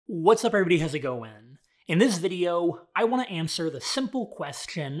What's up, everybody? How's it going? In this video, I want to answer the simple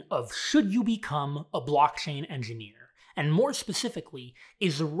question of should you become a blockchain engineer? And more specifically,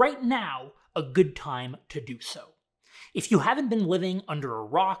 is right now a good time to do so? If you haven't been living under a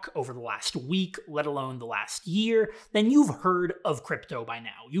rock over the last week, let alone the last year, then you've heard of crypto by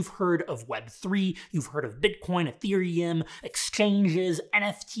now. You've heard of Web3, you've heard of Bitcoin, Ethereum, exchanges,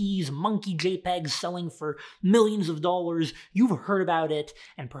 NFTs, monkey JPEGs selling for millions of dollars. You've heard about it,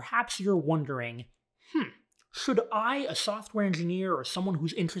 and perhaps you're wondering, should I, a software engineer or someone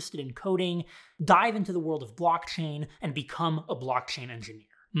who's interested in coding, dive into the world of blockchain and become a blockchain engineer?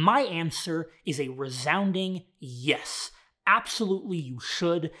 My answer is a resounding yes. Absolutely you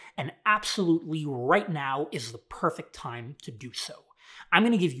should, and absolutely right now is the perfect time to do so. I'm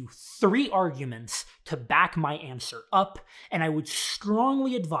going to give you 3 arguments to back my answer up, and I would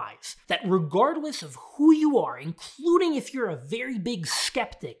strongly advise that regardless of who you are, including if you're a very big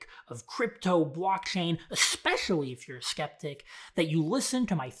skeptic of crypto, blockchain, especially if you're a skeptic, that you listen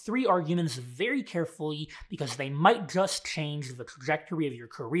to my 3 arguments very carefully because they might just change the trajectory of your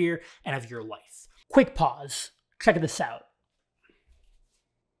career and of your life. Quick pause. Check this out.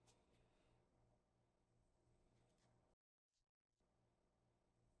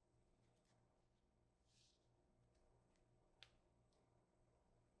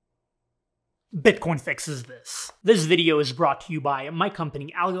 Bitcoin fixes this. This video is brought to you by my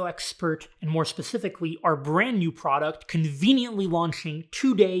company, AlgoExpert, and more specifically, our brand new product, conveniently launching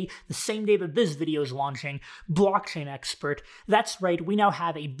today, the same day that this video is launching, Blockchain Expert. That's right, we now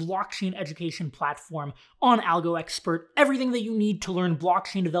have a blockchain education platform on AlgoExpert, everything that you need to learn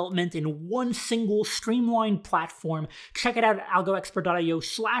blockchain development in one single streamlined platform. Check it out at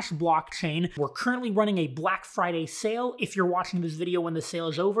algoexpert.io/blockchain. We're currently running a Black Friday sale. If you're watching this video when the sale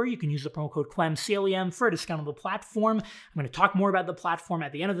is over, you can use the promo code CLEM for a discount on the platform. I'm going to talk more about the platform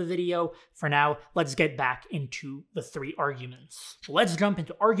at the end of the video. For now, let's get back into the 3 arguments. So let's jump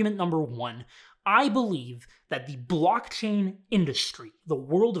into argument number 1. I believe that the blockchain industry, the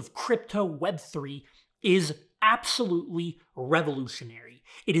world of crypto, Web3, is absolutely revolutionary.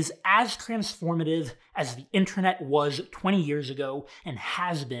 It is as transformative as the internet was 20 years ago and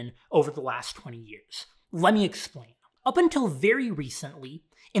has been over the last 20 years. Let me explain. Up until very recently,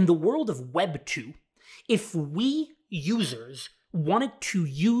 in the world of Web 2, if we users wanted to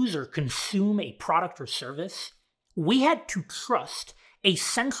use or consume a product or service, we had to trust a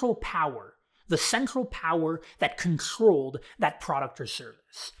central power, the central power that controlled that product or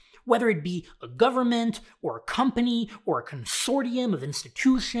service. Whether it be a government or a company or a consortium of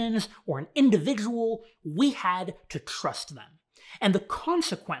institutions or an individual, we had to trust them. And the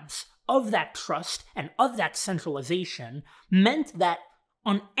consequence of that trust and of that centralization meant that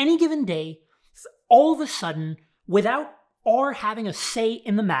on any given day, all of a sudden, without our having a say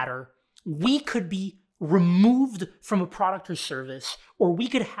in the matter, we could be removed from a product or service, or we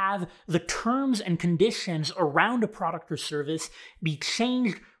could have the terms and conditions around a product or service be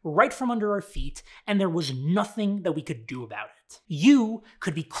changed right from under our feet, and there was nothing that we could do about it. You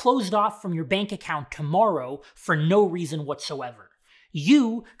could be closed off from your bank account tomorrow for no reason whatsoever.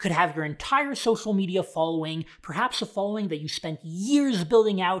 You could have your entire social media following, perhaps a following that you spent years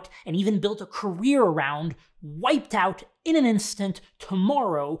building out and even built a career around, wiped out in an instant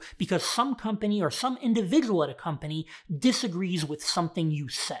tomorrow because some company or some individual at a company disagrees with something you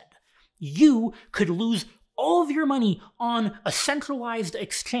said. You could lose all of your money on a centralized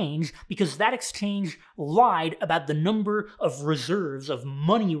exchange because that exchange lied about the number of reserves, of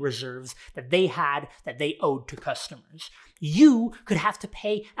money reserves that they had that they owed to customers. You could have to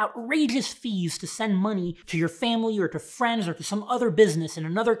pay outrageous fees to send money to your family or to friends or to some other business in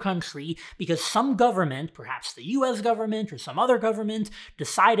another country because some government, perhaps the US government or some other government,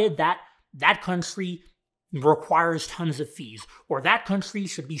 decided that that country requires tons of fees, or that country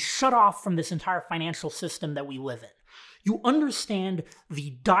should be shut off from this entire financial system that we live in. You understand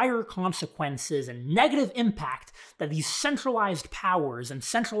the dire consequences and negative impact that these centralized powers and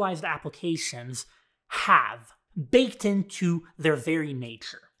centralized applications have baked into their very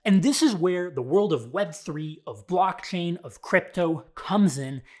nature. And this is where the world of Web3, of blockchain, of crypto comes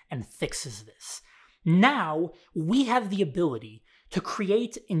in and fixes this. Now, we have the ability to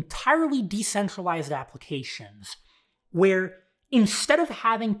create entirely decentralized applications where instead of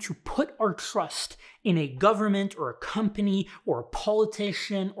having to put our trust in a government or a company or a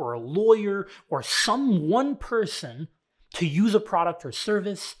politician or a lawyer or some one person to use a product or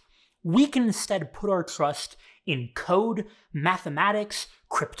service, we can instead put our trust in code, mathematics,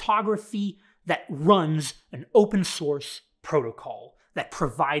 cryptography that runs an open source protocol that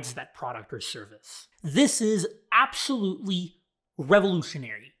provides that product or service. This is absolutely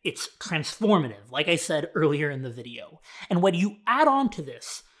revolutionary. It's transformative, like I said earlier in the video. And when you add on to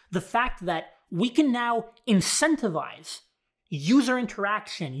this the fact that we can now incentivize user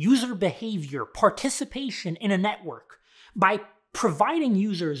interaction, user behavior, participation in a network by providing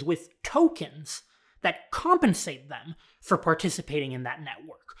users with tokens that compensate them for participating in that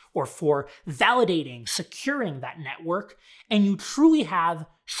network or for validating, securing that network, and you truly have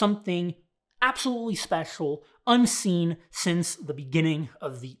something absolutely special, unseen since the beginning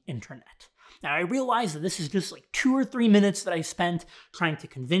of the internet. Now, I realize that this is just like 2 or 3 minutes that I spent trying to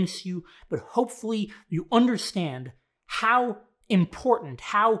convince you, but hopefully you understand how important,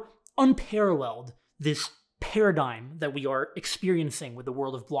 how unparalleled this paradigm that we are experiencing with the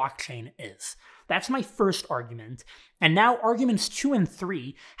world of blockchain is. That's my first argument. And now arguments 2 and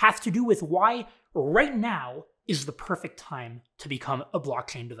 3 have to do with why right now is the perfect time to become a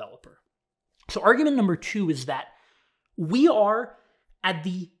blockchain developer. So argument number 2 is that we are at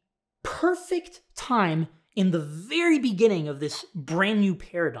the perfect time in the very beginning of this brand new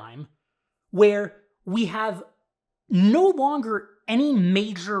paradigm where we have no longer any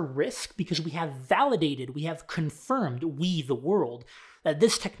major risk because we have validated, we have confirmed, we, the world, that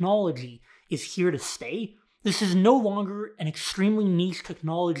this technology is here to stay. This is no longer an extremely niche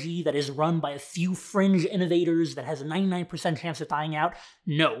technology that is run by a few fringe innovators that has a 99% chance of dying out.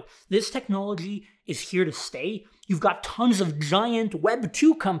 No, this technology is here to stay. You've got tons of giant Web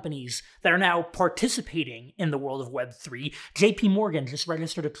 2 companies that are now participating in the world of Web 3. JP Morgan just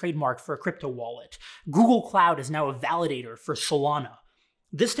registered a trademark for a crypto wallet. Google Cloud is now a validator for Solana.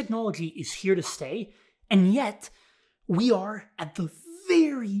 This technology is here to stay, and yet we are at the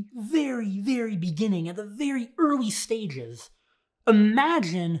very, very, very beginning, at the very early stages.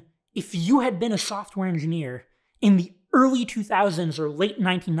 Imagine if you had been a software engineer in the early 2000s or late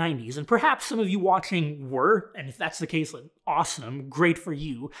 1990s, and perhaps some of you watching were, and if that's the case, like, awesome, great for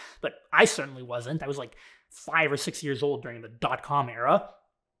you, but I certainly wasn't. I was like 5 or 6 years old during the dot-com era.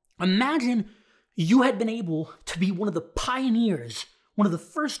 Imagine you had been able to be one of the pioneers, one of the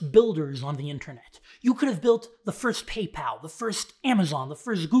first builders on the internet. You could have built the first PayPal, the first Amazon, the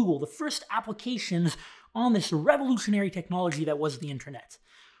first Google, the first applications on this revolutionary technology that was the internet.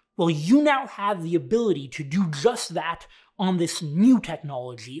 Well, you now have the ability to do just that on this new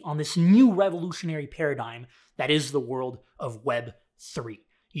technology, on this new revolutionary paradigm that is the world of Web 3.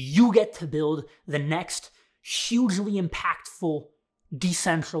 You get to build the next hugely impactful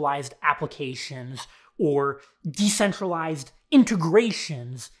decentralized applications or decentralized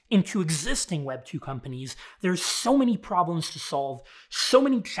integrations into existing Web 2 companies. There's so many problems to solve, so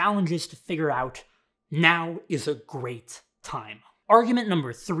many challenges to figure out. Now is a great time. Argument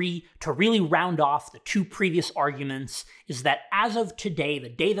number 3, to really round off the 2 previous arguments, is that as of today, the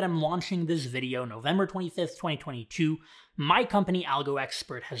day that I'm launching this video, November 25th, 2022, my company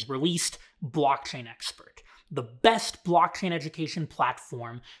AlgoExpert has released Blockchain Expert, the best blockchain education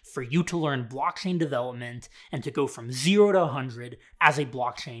platform for you to learn blockchain development and to go from 0 to 100 as a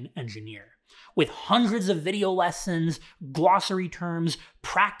blockchain engineer. With hundreds of video lessons, glossary terms,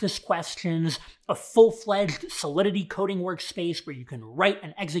 practice questions, a full-fledged Solidity coding workspace where you can write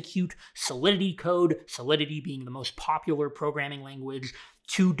and execute Solidity code, Solidity being the most popular programming language,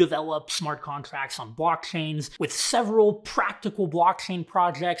 to develop smart contracts on blockchains, with several practical blockchain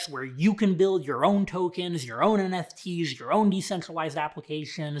projects where you can build your own tokens, your own NFTs, your own decentralized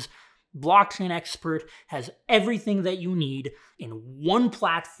applications. Blockchain Expert has everything that you need in one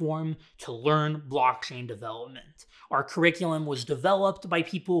platform to learn blockchain development. Our curriculum was developed by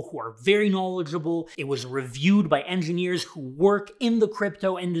people who are very knowledgeable. It was reviewed by engineers who work in the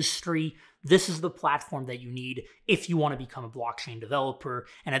crypto industry. This is the platform that you need if you want to become a blockchain developer.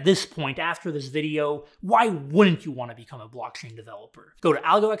 And at this point, after this video, why wouldn't you want to become a blockchain developer? Go to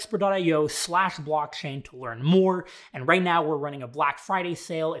algoexpert.io/blockchain to learn more. And right now we're running a Black Friday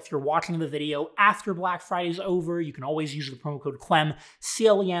sale. If you're watching the video after Black Friday's over, you can always use the promo code CLEM,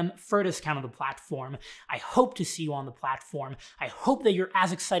 CLEM, for a discount on the platform. I hope to see you on the platform. I hope that you're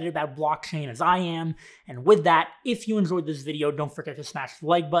as excited about blockchain as I am. And with that, if you enjoyed this video, don't forget to smash the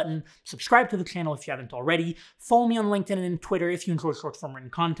like button, subscribe to the channel if you haven't already, follow me on LinkedIn and Twitter if you enjoy short-form written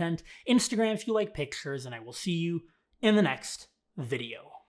content, Instagram if you like pictures, and I will see you in the next video.